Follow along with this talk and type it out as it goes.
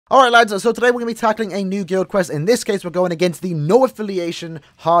Alright lads, so today we're going to be tackling a new guild quest. In this case, we're going against the no affiliation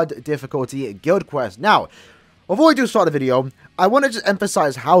hard difficulty guild quest. Now, before we do start the video, I want to just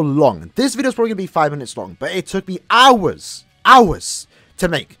emphasize how long. This video is probably going to be 5 minutes long, but it took me hours to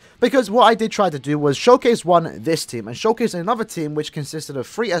make. Because what I did try to do was showcase this team, and showcase another team which consisted of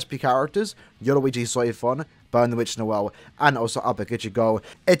 3 SP characters, Yoruichi Soifon, Burn the Witch Noelle, and also Aaroniero.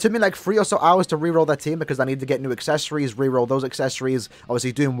 It took me like 3 or so hours to reroll that team because I needed to get new accessories, reroll those accessories.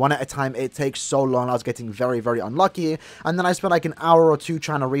 Obviously doing one at a time, it takes so long. I was getting very, very unlucky. And then I spent like an hour or 2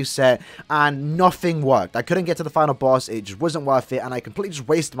 trying to reset and nothing worked. I couldn't get to the final boss. It just wasn't worth it. And I completely just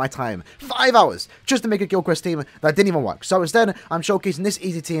wasted my time. 5 hours just to make a guild quest team that didn't even work. So instead, I'm showcasing this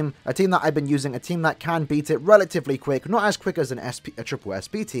easy team, a team that I've been using, a team that can beat it relatively quick. Not as quick as a triple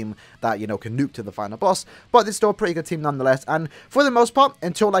SP team that, you know, can nuke to the final boss. But it's still a pretty good team nonetheless, and for the most part,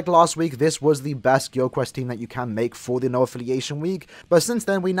 until like last week, this was the best guild quest team that you can make for the no affiliation week. But since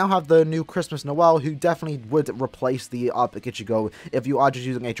then, we now have the new Christmas Noelle, who definitely would replace the Aaroniero if you are just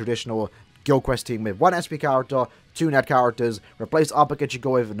using a traditional guild quest team with 1 SP character, 2 net characters. Replace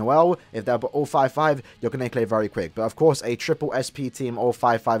Aaroniero with Noelle. If they're all 5-5, you're going to clear very quick. But of course, a triple SP team, all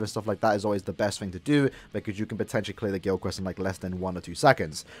 5-5 and stuff like that is always the best thing to do, because you can potentially clear the guild quest in like less than 1 or 2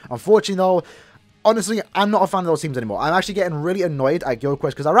 seconds. Unfortunately though, honestly, I'm not a fan of those teams anymore. I'm actually getting really annoyed at guild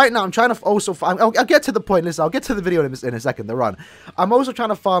quests because right now I'm trying to also farm. I'll get to the point. Listen, I'll get to the video in a second, the run. I'm also trying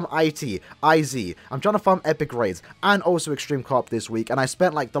to farm IT, IZ. I'm trying to farm epic raids and also extreme co-op this week. And I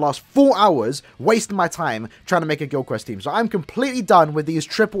spent like the last 4 hours wasting my time trying to make a guild quest team. So I'm completely done with these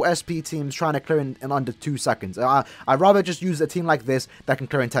triple SP teams trying to clear in under 2 seconds. I'd rather just use a team like this that can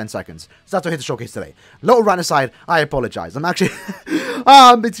clear in 10 seconds. So that's what I hit to showcase today. Little rant aside, I apologize. I'm actually...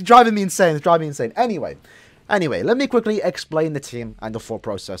 it's driving me insane. It's driving me insane. Anyway, let me quickly explain the team and the thought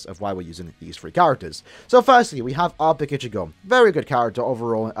process of why we're using these 3 characters. So firstly, we have Aaroniero. Very good character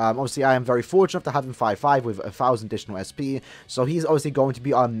overall. Obviously, I am very fortunate to have him 5-5 with 1,000 additional SP. So he's obviously going to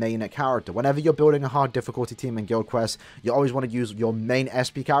be our main character. Whenever you're building a hard difficulty team in Guild Quest, you always want to use your main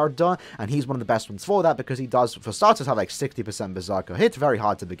SP character. And he's one of the best ones for that because he does, for starters, have like 60% Berserker. Hits very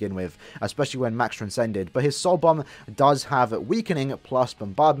hard to begin with, especially when max transcended. But his Soul Bomb does have weakening plus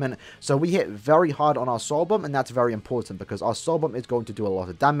bombardment. So we hit very hard on our Soul Bomb. And that's very important because our Soul Bomb is going to do a lot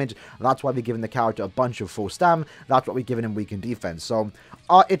of damage. That's why we're giving the character a bunch of full stam. That's what we're giving him weakened defense. So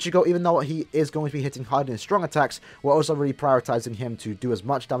our Ichigo, even though he is going to be hitting hard in strong attacks, we're also really prioritizing him to do as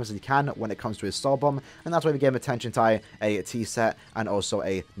much damage as he can when it comes to his Soul Bomb. And that's why we gave him a Tension Tai, a T-set, and also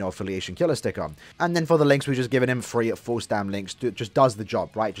a no affiliation killer sticker. And then for the links, we're just giving him 3 full stam links. Just does the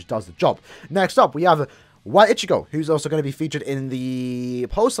job, right? Just does the job. Next up, we have White Ichigo, who's also going to be featured in the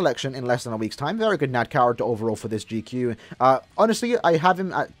post selection in less than a week's time. Very good Nat character overall for this GQ. Honestly, I have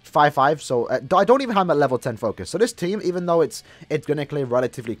him at 5-5, so I don't even have him at level 10 focus. So this team, even though it's going to clear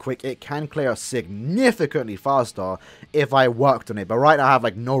relatively quick, it can clear significantly faster if I worked on it. But right now, I have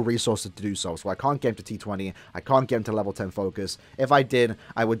like no resources to do so. So I can't get him to T20. I can't get him to level 10 focus. If I did,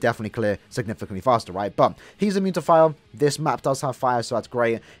 I would definitely clear significantly faster, right? But he's immune to fire. This map does have fire, so that's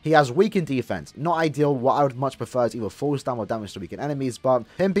great. He has weakened defense. Not ideal. What I would much prefer is either full stun or damage to weaken enemies, but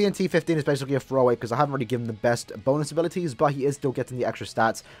him being T15 is basically a throwaway because I haven't really given the best bonus abilities, but he is still getting the extra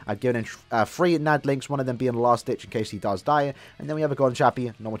stats. I've given him 3 NAD links, one of them being Last Ditch in case he does die, and then we have a Golden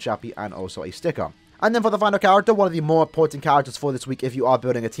Chappie, Normal Chappie, and also a sticker. And then for the final character, one of the more important characters for this week if you are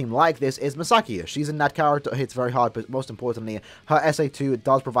building a team like this is Masaki. She's a Nat character, hits very hard, but most importantly, her SA2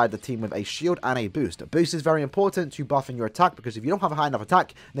 does provide the team with a shield and a boost. A boost is very important to buffing your attack because if you don't have a high enough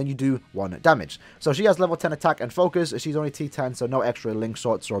attack, then you do 1 damage. So she has level 10 attack and focus. She's only T10, so no extra link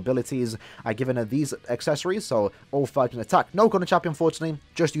shots or abilities. I've given her these accessories, so all 13 attack. No Golden Chappie, unfortunately.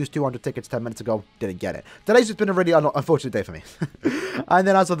 Just used 200 tickets 10 minutes ago. Didn't get it. Today's just been a really unfortunate day for me. And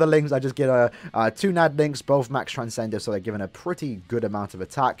then as for the links, I just get her 2 NAD links, both max transcended, so they're given a pretty good amount of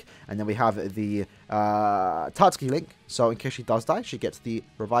attack. And then we have the Tatsuki link, so in case she does die, she gets the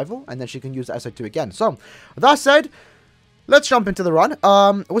revival, and then she can use the SO2 again. So, that said, let's jump into the run.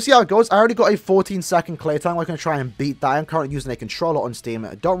 We'll see how it goes. I already got a 14-second clear time. We're going to try and beat that. I'm currently using a controller on Steam.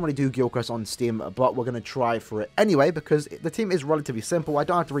 I don't really do guild quests on Steam, but we're going to try for it anyway because the team is relatively simple. I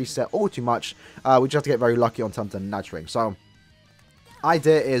don't have to reset all too much. We just have to get very lucky on terms of nurturing. So,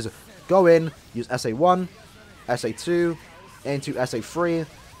 idea is go in, use SA1, SA2, into SA3,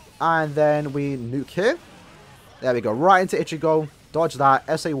 and then we nuke here. There we go, right into Ichigo, dodge that,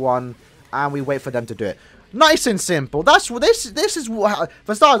 SA1, and we wait for them to do it. Nice and simple. That's what this is.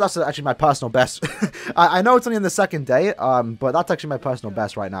 For starters, that's actually my personal best. I know it's only in the second day, but that's actually my personal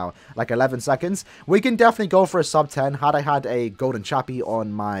best right now. Like 11 seconds. We can definitely go for a sub 10. Had I had a Golden Chappie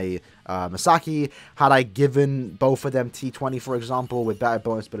on my Masaki. Had I given both of them T20, for example, with better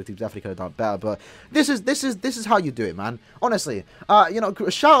bonus ability, definitely could have done better. But this is how you do it, man. Honestly, you know,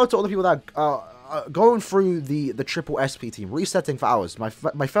 shout out to all the people that going through the triple SP team, resetting for hours. My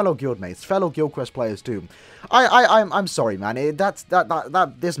fellow guildmates, fellow Guild Quest players too. I'm sorry, man.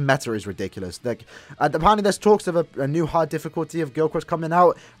 This meta is ridiculous. Like, apparently there's talks of a new hard difficulty of Guild Quest coming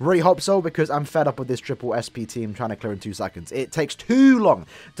out. Really hope so, because I'm fed up with this triple SP team trying to clear in 2 seconds. It takes too long.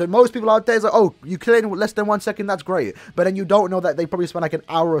 To most people out there, it's like, oh, you clear in less than 1 second, that's great. But then you don't know that they probably spend like an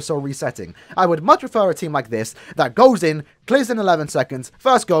hour or so resetting. I would much prefer a team like this that goes in, clears in 11 seconds,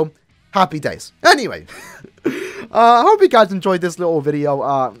 first go. Happy days. Anyway, I hope you guys enjoyed this little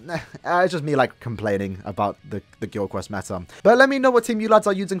video. It's just me like complaining about the Guild Quest meta. But let me know what team you lads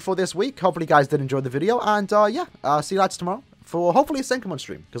are using for this week. Hopefully you guys did enjoy the video. And yeah, see you lads tomorrow for hopefully a Senkamon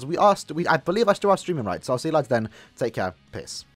stream. Because I believe I still have streaming rights. So I'll see you lads then. Take care. Peace.